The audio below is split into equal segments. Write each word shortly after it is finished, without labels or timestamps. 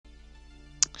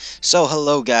So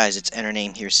hello guys, it's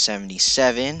Ennername here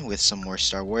 77 with some more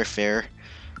Star Warfare.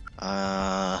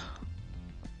 Uh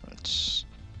let's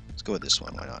go with this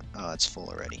one, why not? Oh, it's full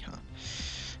already, huh?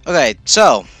 Okay,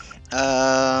 so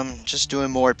just doing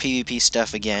more PvP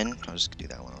stuff again. I'll just do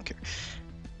that one, I don't care.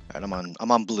 Alright,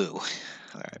 I'm on blue.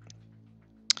 Alright.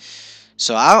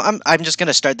 So I'm just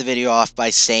gonna start the video off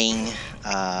by saying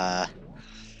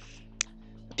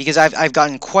because I've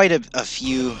gotten quite a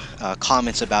few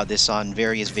comments about this on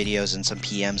various videos and some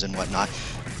PMs and whatnot.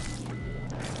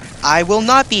 I will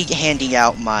not be handing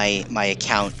out my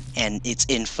account and its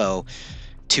info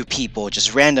to people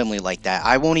just randomly like that.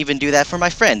 I won't even do that for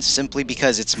my friends, simply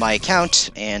because it's my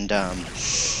account, and I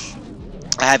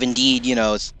have indeed,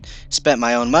 spent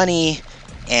my own money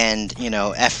and,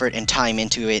 effort and time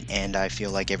into it, and I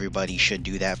feel like everybody should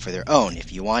do that for their own.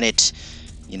 If you want it,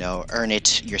 earn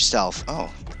it yourself. Oh,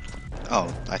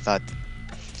 I thought...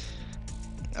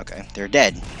 Okay, they're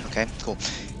dead. Okay, cool.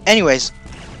 Anyways...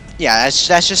 Yeah,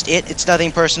 that's just it. It's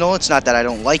nothing personal. It's not that I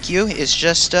don't like you. It's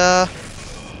just,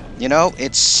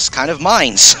 it's kind of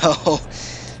mine. So,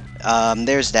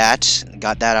 there's that.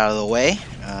 Got that out of the way.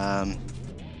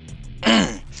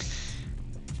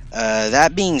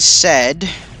 That being said,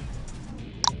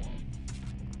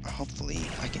 hopefully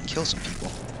I can kill some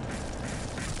people.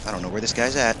 I don't know where this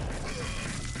guy's at.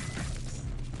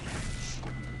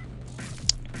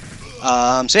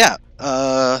 So yeah,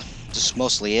 just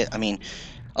mostly it. I mean,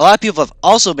 a lot of people have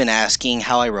also been asking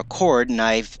how I record, and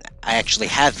I actually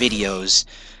have videos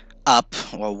up,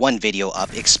 or one video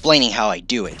up, explaining how I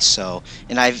do it. So,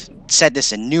 and I've said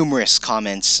this in numerous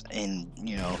comments in,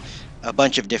 a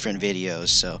bunch of different videos.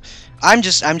 So, I'm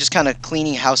just kind of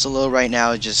cleaning house a little right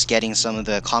now, just getting some of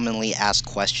the commonly asked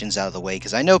questions out of the way,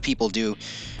 because I know people do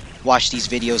watch these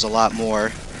videos a lot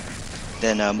more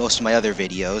than most of my other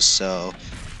videos. So,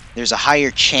 there's a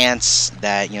higher chance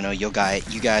that you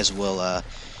guys will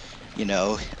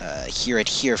hear it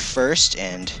here first,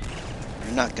 and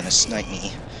you're not gonna snipe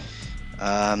me.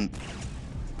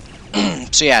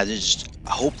 So yeah, there's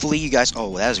hopefully you guys.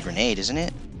 Oh, that was a grenade, isn't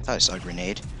it? I thought I saw a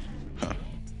grenade. Huh,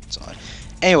 that's odd.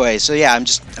 Anyway, so yeah, I'm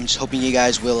just hoping you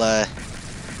guys will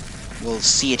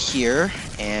see it here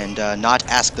and not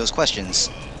ask those questions.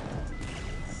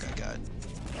 Okay, God.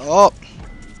 Oh,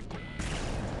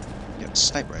 you have a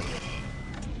sniper rifle.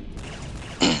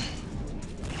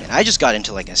 I just got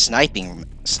into like a sniping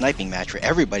match where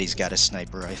everybody's got a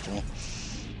sniper rifle.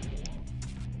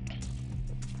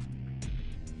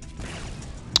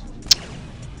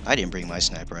 I didn't bring my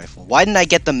sniper rifle. Why didn't I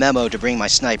get the memo to bring my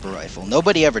sniper rifle?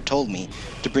 Nobody ever told me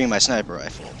to bring my sniper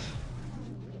rifle.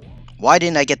 Why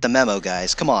didn't I get the memo,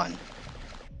 guys? Come on.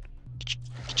 Get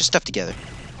your stuff together.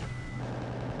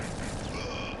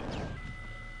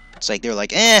 It's like they're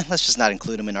like, let's just not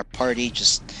include them in our party.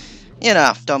 Just...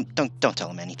 don't tell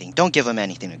him anything. Don't give him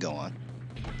anything to go on.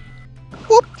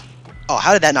 Whoop! Oh,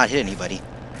 how did that not hit anybody?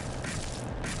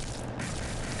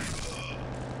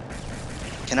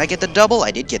 Can I get the double?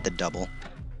 I did get the double.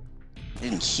 I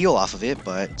didn't heal off of it,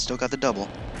 but still got the double.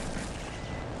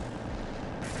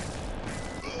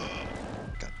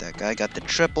 Got that guy, got the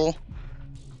triple.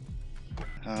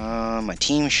 My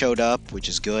team showed up, which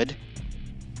is good.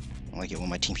 I like it when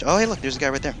my team... Oh, hey, look, there's a guy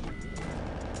right there.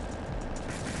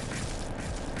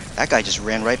 That guy just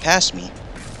ran right past me.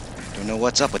 Don't know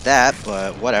what's up with that,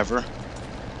 but whatever.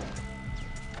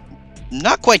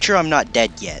 Not quite sure I'm not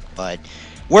dead yet, but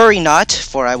worry not,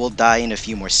 for I will die in a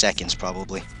few more seconds,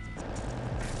 probably.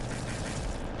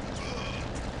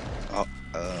 Oh,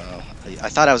 I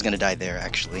thought I was gonna die there,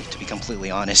 actually, to be completely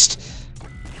honest.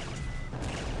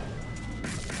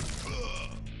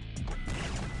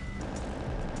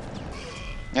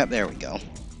 Yep, there we go.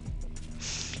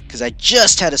 Because I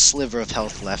just had a sliver of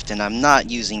health left, and I'm not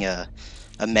using a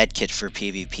medkit for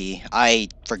PvP. I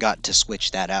forgot to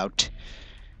switch that out.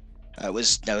 I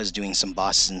was doing some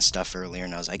bosses and stuff earlier,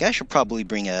 and I was like, I should probably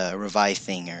bring a revive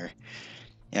thing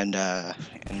and a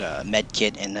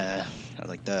medkit and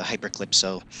like the hyperclip.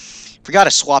 So forgot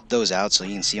to swap those out, so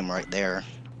you can see them right there.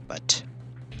 But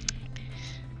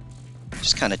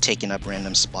just kind of taking up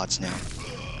random spots now.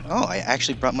 Oh, I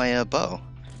actually brought my bow.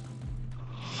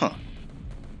 Huh.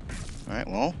 Alright,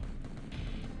 well.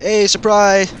 Hey,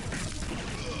 surprise!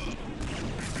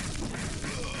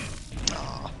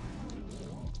 Aw.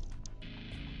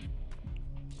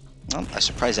 Well, I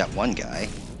surprised that one guy.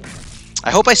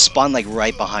 I hope I spawn, like,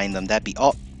 right behind them. That'd be...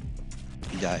 Oh!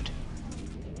 He died.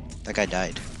 That guy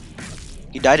died.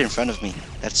 He died in front of me.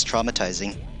 That's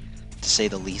traumatizing, to say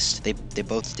the least. They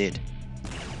both did.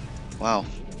 Wow.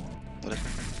 What a...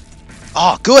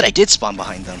 Oh, good! I did spawn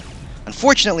behind them.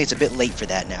 Unfortunately, it's a bit late for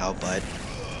that now, but...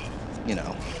 you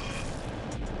know.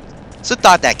 It's a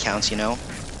thought that counts, you know.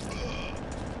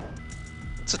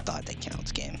 It's a thought that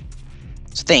counts, game.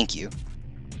 So thank you.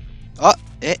 Oh,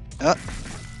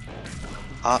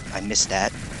 I missed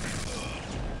that.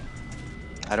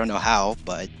 I don't know how,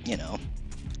 but, you know,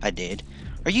 I did.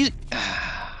 Are you...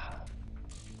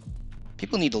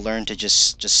 People need to learn to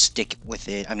just stick with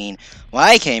it. I mean, when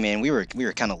I came in, we were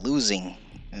kind of losing,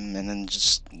 and then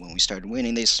just when we started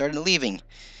winning, they started leaving,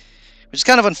 which is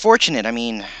kind of unfortunate. I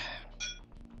mean,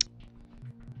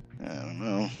 I don't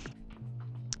know.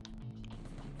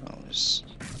 Oh, there's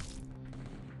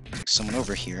like someone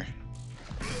over here.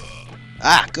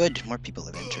 Ah, good. More people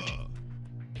have entered.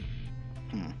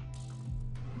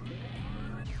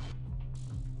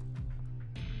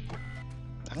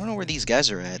 I don't know where these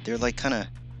guys are at. They're like kind of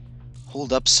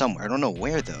holed up somewhere. I don't know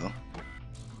where though.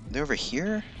 They're over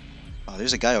here? Oh,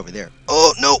 there's a guy over there.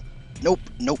 Oh, no! Nope,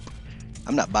 nope.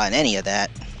 I'm not buying any of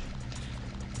that.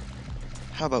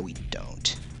 How about we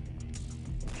don't?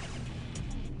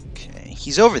 Okay,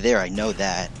 he's over there, I know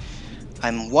that.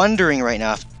 I'm wondering right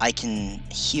now if I can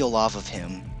heal off of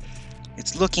him.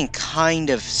 It's looking kind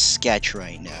of sketch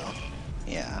right now.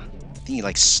 Yeah. I think he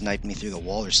like sniped me through the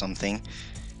wall or something.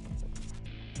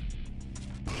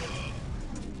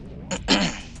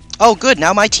 Oh, good,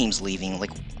 now my team's leaving.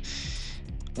 Like,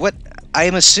 what?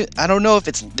 I don't know if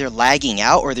they're lagging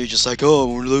out or they're just like,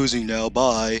 oh, we're losing now,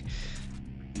 bye.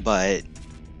 But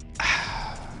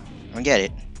I don't get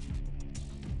it.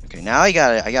 Okay, now I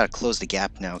gotta close the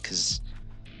gap now because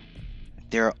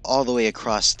they're all the way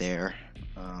across there.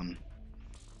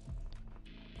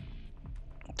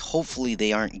 Hopefully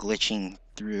they aren't glitching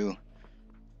through.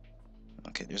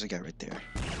 Okay, there's a guy right there.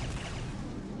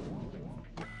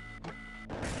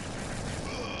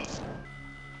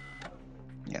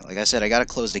 Yeah, like I said, I gotta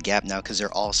close the gap now because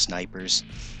they're all snipers.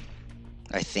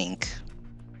 I think.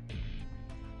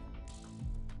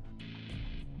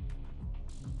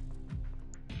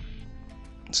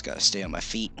 Just gotta stay on my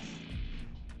feet.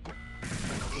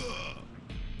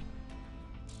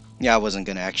 Yeah, I wasn't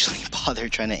gonna actually bother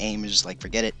trying to aim. Just like,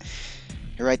 forget it.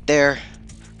 You're right there.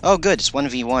 Oh, good. It's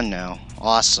 1v1 now.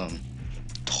 Awesome.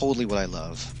 Totally what I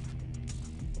love.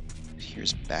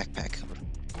 Here's backpack.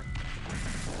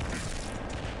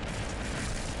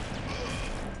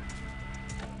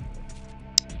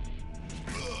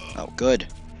 Oh, good.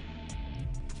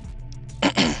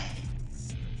 I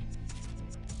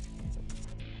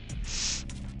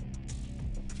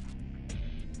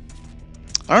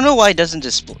don't know why it doesn't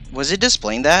display. Was it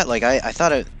displaying that? Like, I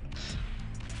thought it...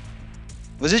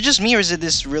 Was it just me, or is it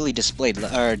this really displayed,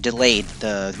 or delayed,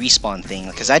 the respawn thing?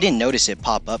 Because I didn't notice it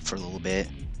pop up for a little bit.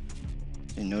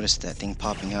 Didn't notice that thing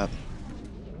popping up.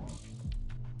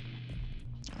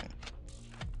 Alright.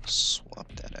 Swap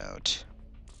that out.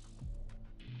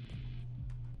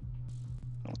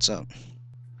 What's up?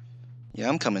 Yeah,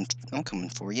 I'm coming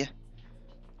for you.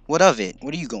 What of it?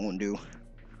 What are you gonna do?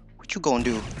 What you gonna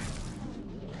do?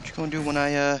 What you gonna do when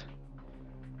I,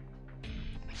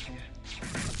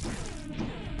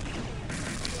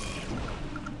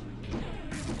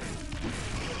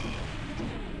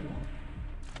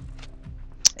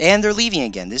 And they're leaving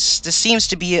again. This seems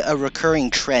to be a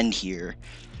recurring trend here.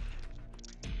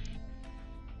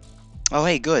 Oh,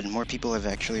 hey, good. More people have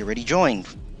actually already joined.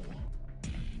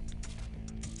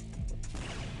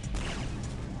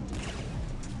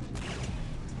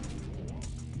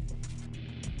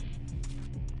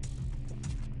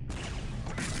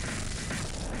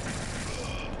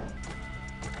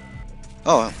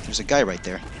 Oh, there's a guy right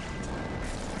there.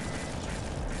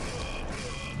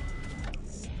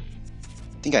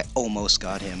 I think I almost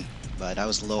got him, but I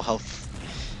was low health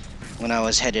when I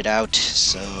was headed out,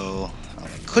 so I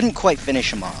couldn't quite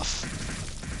finish him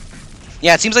off.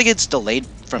 Yeah, it seems like it's delayed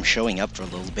from showing up for a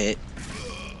little bit.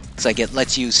 It's like it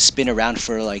lets you spin around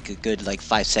for like a good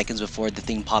 5 seconds before the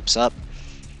thing pops up.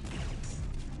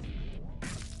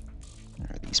 Where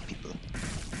are these people?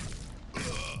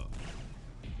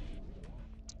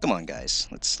 Come on, guys.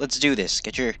 Let's do this.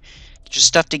 Get your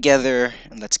stuff together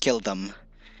and let's kill them.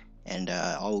 And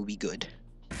all will be good.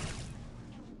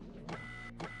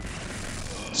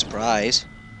 Surprise.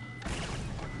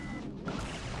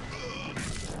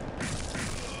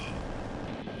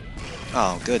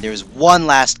 Oh, good. There was one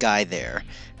last guy there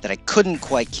that I couldn't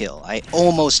quite kill. I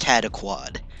almost had a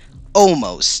quad.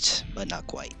 Almost, but not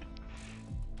quite.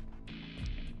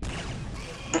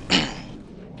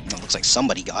 It looks like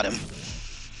somebody got him.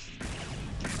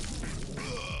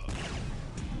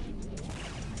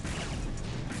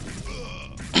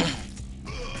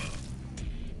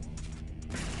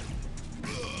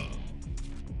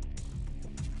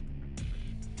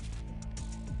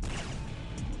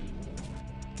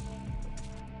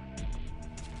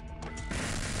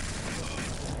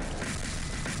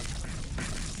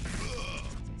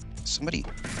 Somebody...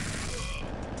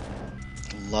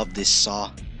 Love this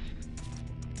saw.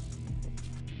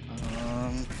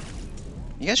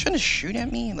 You guys trying to shoot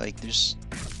at me? Like, there's...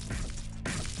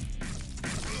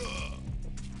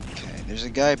 Okay, there's a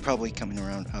guy probably coming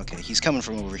around. Okay, he's coming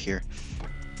from over here.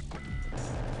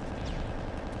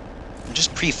 I'm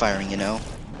just pre-firing, you know?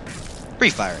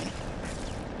 Pre-firing.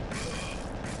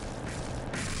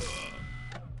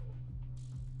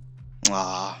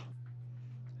 Ah,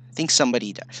 I think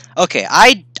somebody died. Okay,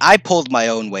 I pulled my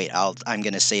own weight. I'm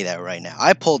gonna say that right now.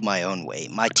 I pulled my own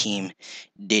weight. My team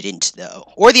didn't though,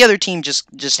 or the other team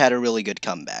just had a really good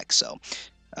comeback. So,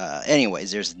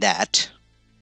 anyways, there's that.